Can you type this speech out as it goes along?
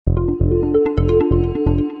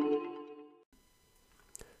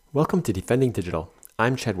Welcome to Defending Digital.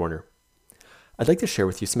 I'm Chad Warner. I'd like to share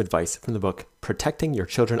with you some advice from the book Protecting Your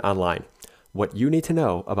Children Online: What You Need to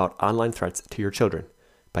Know About Online Threats to Your Children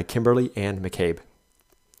by Kimberly Ann McCabe.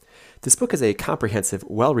 This book is a comprehensive,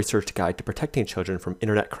 well-researched guide to protecting children from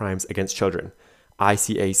internet crimes against children,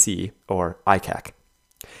 ICAC or ICAC.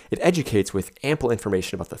 It educates with ample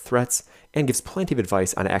information about the threats and gives plenty of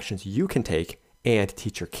advice on actions you can take and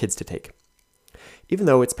teach your kids to take. Even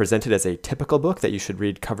though it's presented as a typical book that you should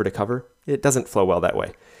read cover to cover, it doesn't flow well that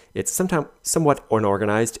way. It's sometimes somewhat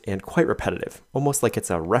unorganized and quite repetitive, almost like it's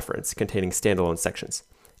a reference containing standalone sections.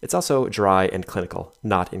 It's also dry and clinical,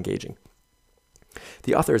 not engaging.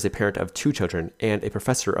 The author is a parent of 2 children and a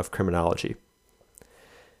professor of criminology.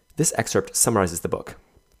 This excerpt summarizes the book.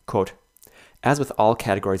 Quote, "As with all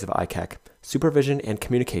categories of ICAC, supervision and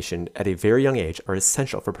communication at a very young age are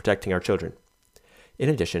essential for protecting our children. In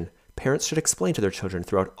addition, parents should explain to their children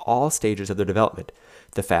throughout all stages of their development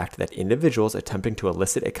the fact that individuals attempting to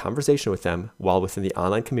elicit a conversation with them while within the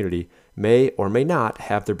online community may or may not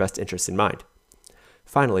have their best interests in mind.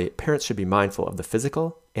 Finally, parents should be mindful of the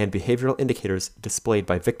physical and behavioral indicators displayed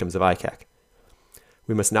by victims of ICAC.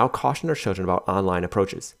 We must now caution our children about online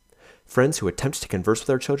approaches. Friends who attempt to converse with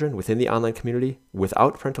our children within the online community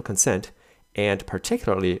without parental consent, and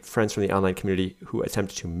particularly friends from the online community who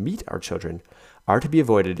attempt to meet our children, are to be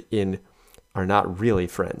avoided in are not really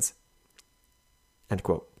friends." End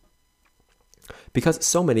quote. Because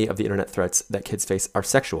so many of the internet threats that kids face are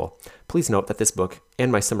sexual, please note that this book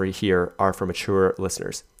and my summary here are for mature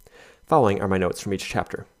listeners. Following are my notes from each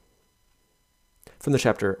chapter. From the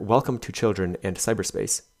chapter, Welcome to Children and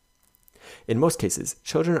Cyberspace. In most cases,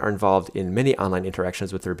 children are involved in many online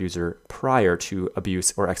interactions with their abuser prior to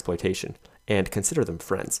abuse or exploitation, and consider them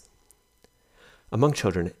friends. Among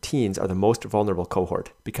children, teens are the most vulnerable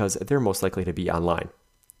cohort because they're most likely to be online.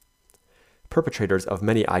 Perpetrators of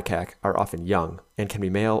many ICAC are often young and can be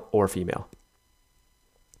male or female.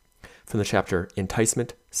 From the chapter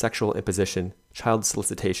Enticement, Sexual Imposition, Child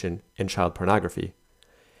Solicitation, and Child Pornography,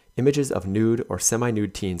 images of nude or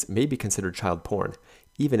semi-nude teens may be considered child porn,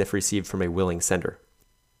 even if received from a willing sender.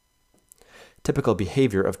 Typical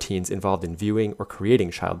behavior of teens involved in viewing or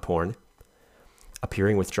creating child porn: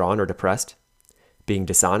 appearing withdrawn or depressed, being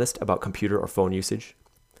dishonest about computer or phone usage,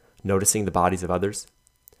 noticing the bodies of others,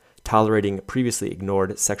 tolerating previously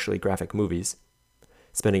ignored sexually graphic movies,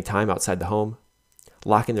 spending time outside the home,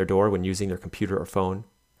 locking their door when using their computer or phone,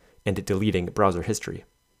 and deleting browser history.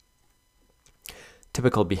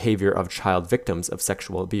 Typical behavior of child victims of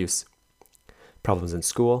sexual abuse: problems in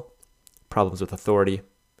school, problems with authority,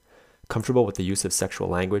 comfortable with the use of sexual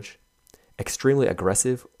language, extremely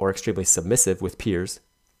aggressive or extremely submissive with peers,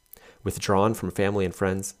 withdrawn from family and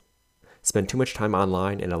friends, spend too much time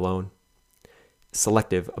online and alone,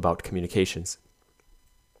 selective about communications.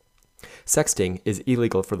 Sexting is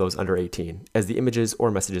illegal for those under 18, as the images or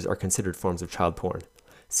messages are considered forms of child porn.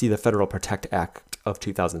 See the Federal Protect Act of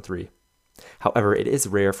 2003. However, it is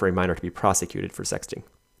rare for a minor to be prosecuted for sexting.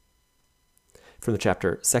 From the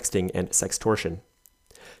chapter Sexting and Sextortion.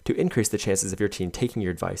 To increase the chances of your teen taking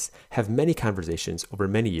your advice, have many conversations over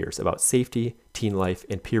many years about safety, teen life,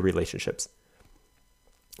 and peer relationships.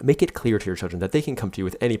 Make it clear to your children that they can come to you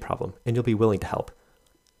with any problem, and you'll be willing to help.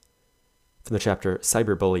 From the chapter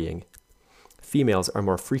Cyberbullying. Females are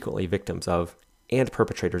more frequently victims of and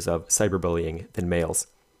perpetrators of cyberbullying than males.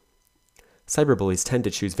 Cyberbullies tend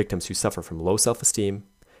to choose victims who suffer from low self-esteem,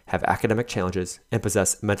 have academic challenges, and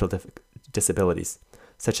possess mental disabilities,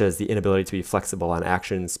 such as the inability to be flexible on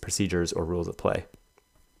actions, procedures, or rules of play.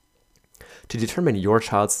 To determine your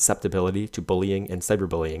child's susceptibility to bullying and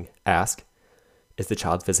cyberbullying, ask: is the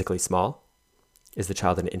child physically small? Is the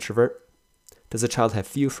child an introvert? Does the child have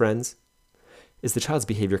few friends? Is the child's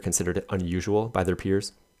behavior considered unusual by their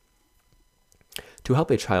peers? To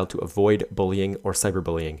help a child to avoid bullying or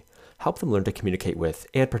cyberbullying, help them learn to communicate with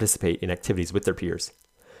and participate in activities with their peers.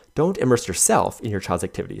 Don't immerse yourself in your child's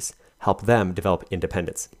activities. Help them develop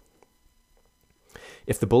independence.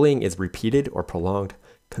 If the bullying is repeated or prolonged,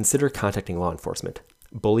 consider contacting law enforcement.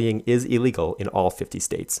 Bullying is illegal in all 50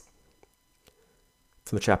 states.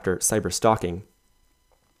 From the chapter Cyberstalking,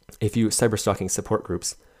 a few cyberstalking support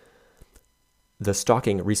groups: the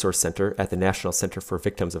Stalking Resource Center at the National Center for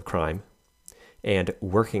Victims of Crime, and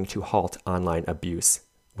Working to Halt Online Abuse,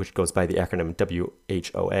 which goes by the acronym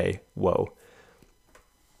WHOA, WHOA.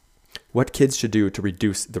 What kids should do to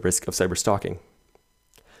reduce the risk of cyberstalking: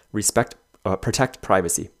 protect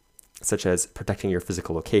privacy, such as protecting your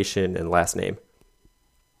physical location and last name.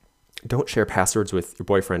 Don't share passwords with your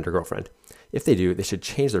boyfriend or girlfriend. If they do, they should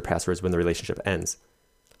change their passwords when the relationship ends.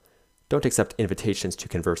 Don't accept invitations to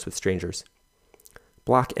converse with strangers.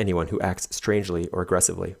 Block anyone who acts strangely or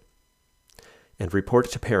aggressively. And report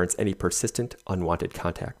to parents any persistent, unwanted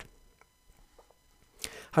contact.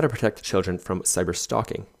 How to protect children from cyber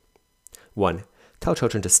stalking. 1. Tell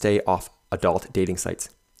children to stay off adult dating sites.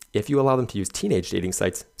 If you allow them to use teenage dating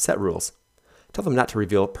sites, set rules. Tell them not to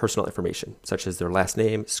reveal personal information, such as their last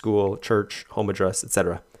name, school, church, home address,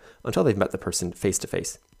 etc., until they've met the person face to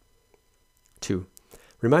face. 2.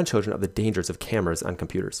 Remind children of the dangers of cameras on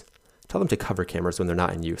computers. Tell them to cover cameras when they're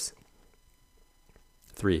not in use.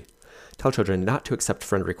 3. Tell children not to accept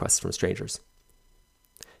friend requests from strangers.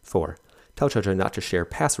 4. Tell children not to share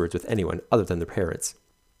passwords with anyone other than their parents.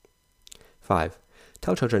 5.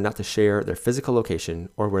 Tell children not to share their physical location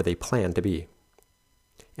or where they plan to be.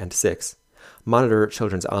 And 6. Monitor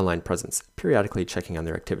children's online presence, periodically checking on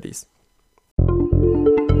their activities.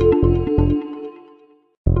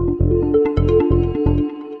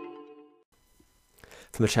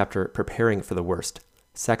 From the chapter Preparing for the Worst,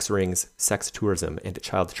 Sex Rings, Sex Tourism, and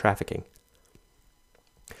Child Trafficking.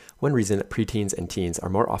 One reason preteens and teens are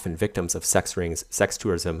more often victims of sex rings, sex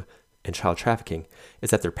tourism, and child trafficking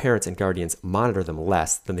is that their parents and guardians monitor them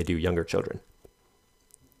less than they do younger children.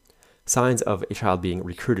 Signs of a child being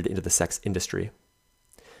recruited into the sex industry.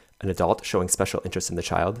 An adult showing special interest in the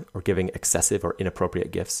child or giving excessive or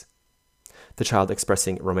inappropriate gifts. The child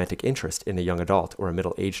expressing romantic interest in a young adult or a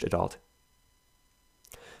middle-aged adult.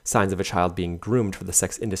 Signs of a child being groomed for the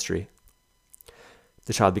sex industry.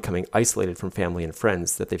 The child becoming isolated from family and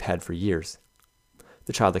friends that they've had for years.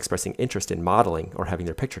 The child expressing interest in modeling or having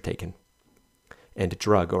their picture taken. And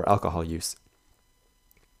drug or alcohol use.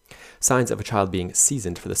 Signs of a child being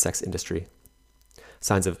seasoned for the sex industry.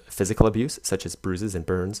 Signs of physical abuse, such as bruises and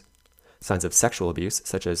burns. Signs of sexual abuse,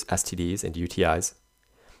 such as STDs and UTIs.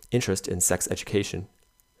 Interest in sex education.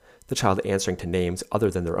 The child answering to names other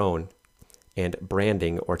than their own. And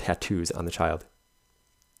branding or tattoos on the child.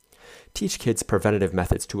 Teach kids preventative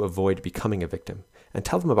methods to avoid becoming a victim, and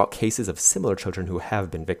tell them about cases of similar children who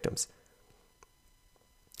have been victims.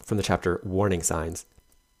 From the chapter Warning Signs.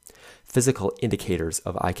 Physical indicators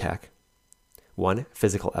of ICAC. 1.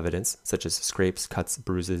 Physical evidence, such as scrapes, cuts,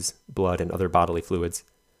 bruises, blood, and other bodily fluids.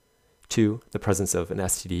 2. The presence of an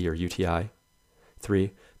STD or UTI.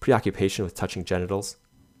 3. Preoccupation with touching genitals.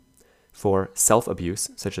 4.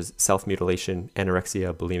 Self-abuse, such as self-mutilation,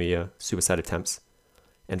 anorexia, bulimia, suicide attempts.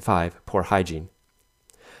 And 5. Poor hygiene.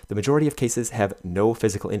 The majority of cases have no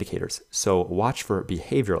physical indicators, so watch for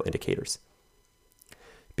behavioral indicators.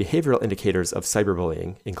 Behavioral indicators of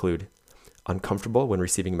cyberbullying include uncomfortable when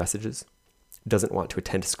receiving messages, doesn't want to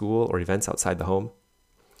attend school or events outside the home,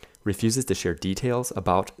 refuses to share details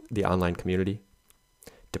about the online community,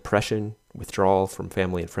 depression, withdrawal from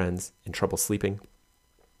family and friends, and trouble sleeping,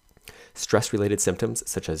 stress-related symptoms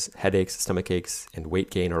such as headaches, stomach aches, and weight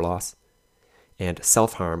gain or loss, and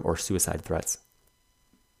self-harm or suicide threats.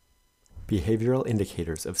 Behavioral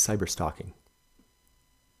indicators of cyberstalking.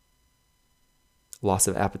 Loss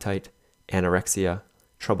of appetite, anorexia,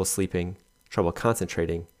 trouble sleeping, trouble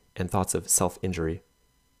concentrating, and thoughts of self-injury.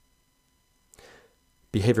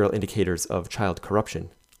 Behavioral indicators of child corruption.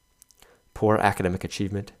 Poor academic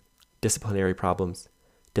achievement, disciplinary problems,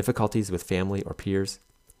 difficulties with family or peers,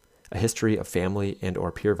 a history of family and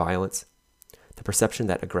or peer violence, the perception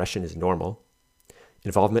that aggression is normal,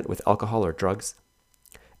 involvement with alcohol or drugs,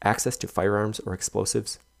 access to firearms or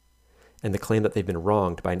explosives, and the claim that they've been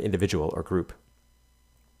wronged by an individual or group.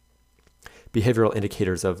 Behavioral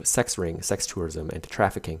indicators of sex ring, sex tourism, and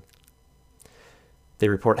trafficking. They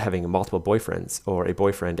report having multiple boyfriends or a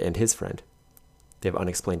boyfriend and his friend. They have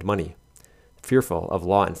unexplained money, fearful of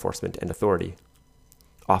law enforcement and authority,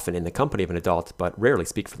 often in the company of an adult but rarely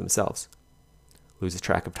speak for themselves, loses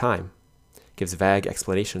track of time, gives vague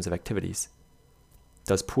explanations of activities,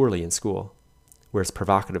 does poorly in school, wears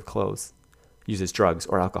provocative clothes, uses drugs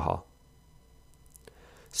or alcohol.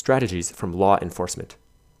 Strategies from law enforcement.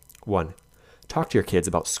 1. Talk to your kids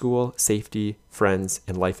about school, safety, friends,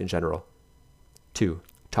 and life in general. 2.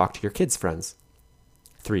 Talk to your kids' friends.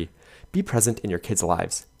 3. Be present in your kids'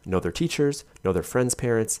 lives. Know their teachers, know their friends'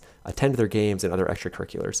 parents, attend their games and other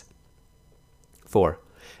extracurriculars. 4.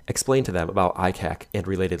 Explain to them about ICAC and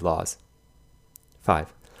related laws.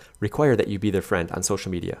 5. Require that you be their friend on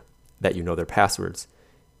social media, that you know their passwords,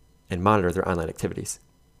 and monitor their online activities.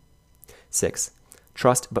 6.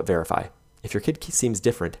 Trust but verify. If your kid seems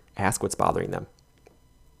different, ask what's bothering them.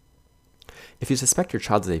 If you suspect your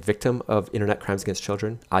child is a victim of internet crimes against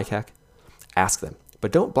children, ICAC, ask them,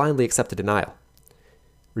 but don't blindly accept a denial.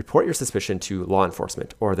 Report your suspicion to law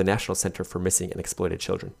enforcement or the National Center for Missing and Exploited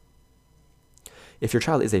Children. If your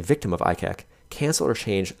child is a victim of ICAC, cancel or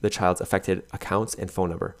change the child's affected accounts and phone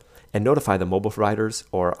number, and notify the mobile providers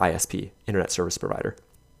or ISP, Internet Service Provider.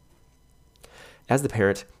 As the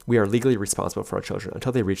parent, we are legally responsible for our children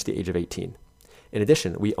until they reach the age of 18. In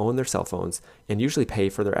addition, we own their cell phones and usually pay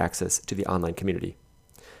for their access to the online community.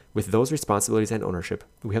 With those responsibilities and ownership,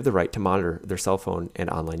 we have the right to monitor their cell phone and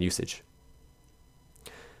online usage.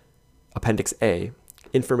 Appendix A,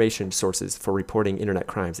 Information Sources for Reporting Internet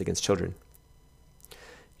Crimes Against Children.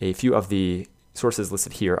 A few of the sources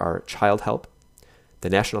listed here are Child Help, the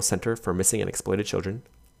National Center for Missing and Exploited Children,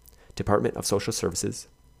 Department of Social Services,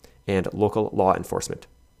 and local law enforcement.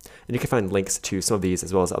 And you can find links to some of these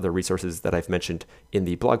as well as other resources that I've mentioned in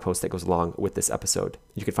the blog post that goes along with this episode.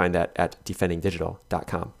 You can find that at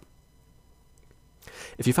defendingdigital.com.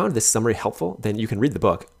 If you found this summary helpful, then you can read the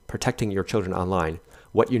book, Protecting Your Children Online,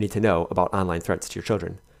 What You Need to Know About Online Threats to Your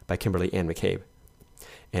Children by Kimberly Ann McCabe.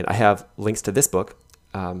 And I have links to this book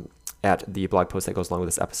at the blog post that goes along with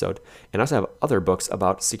this episode. And I also have other books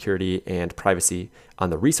about security and privacy on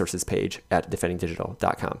the resources page at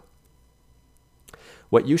defendingdigital.com.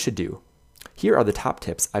 What you should do. Here are the top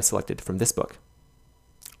tips I've selected from this book.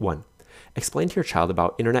 1. Explain to your child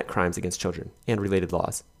about internet crimes against children and related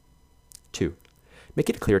laws. 2. Make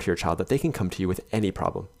it clear to your child that they can come to you with any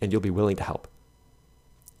problem and you'll be willing to help.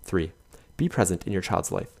 3. Be present in your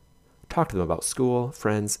child's life. Talk to them about school,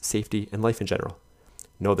 friends, safety, and life in general.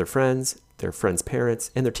 Know their friends'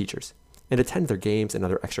 parents, and their teachers, and attend their games and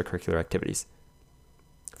other extracurricular activities.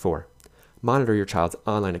 4. Monitor your child's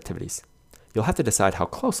online activities. You'll have to decide how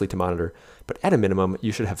closely to monitor, but at a minimum,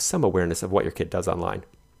 you should have some awareness of what your kid does online.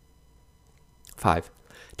 5.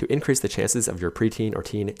 To increase the chances of your preteen or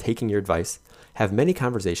teen taking your advice, have many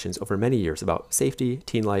conversations over many years about safety,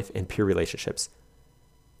 teen life, and peer relationships.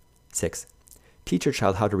 6. Teach your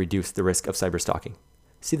child how to reduce the risk of cyberstalking.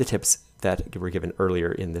 See the tips that were given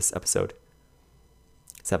earlier in this episode.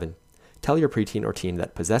 7. Tell your preteen or teen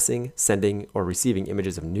that possessing, sending, or receiving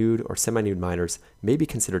images of nude or semi-nude minors may be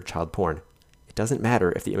considered child porn. It doesn't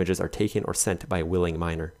matter if the images are taken or sent by a willing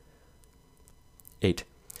minor. 8.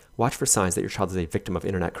 Watch for signs that your child is a victim of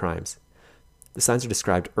internet crimes. The signs are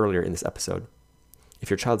described earlier in this episode. If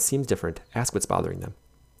your child seems different, ask what's bothering them.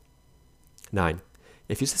 9.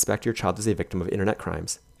 If you suspect your child is a victim of internet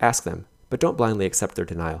crimes, ask them, but don't blindly accept their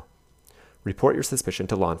denial. Report your suspicion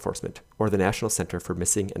to law enforcement or the National Center for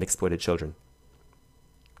Missing and Exploited Children.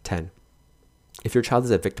 10. If your child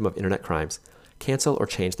is a victim of internet crimes, cancel or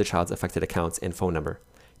change the child's affected accounts and phone number,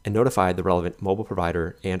 and notify the relevant mobile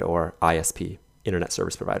provider and/or ISP, Internet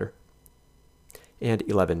Service Provider. And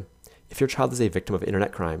 11. If your child is a victim of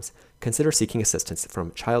internet crimes, consider seeking assistance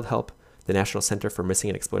from Child Help, the National Center for Missing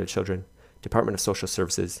and Exploited Children, Department of Social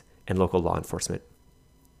Services, and local law enforcement.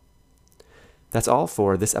 That's all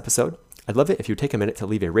for this episode. I'd love it if you take a minute to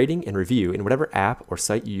leave a rating and review in whatever app or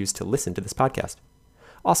site you use to listen to this podcast.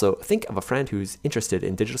 Also, think of a friend who's interested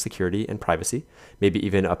in digital security and privacy, maybe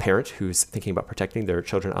even a parent who's thinking about protecting their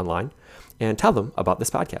children online, and tell them about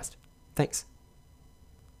this podcast. Thanks.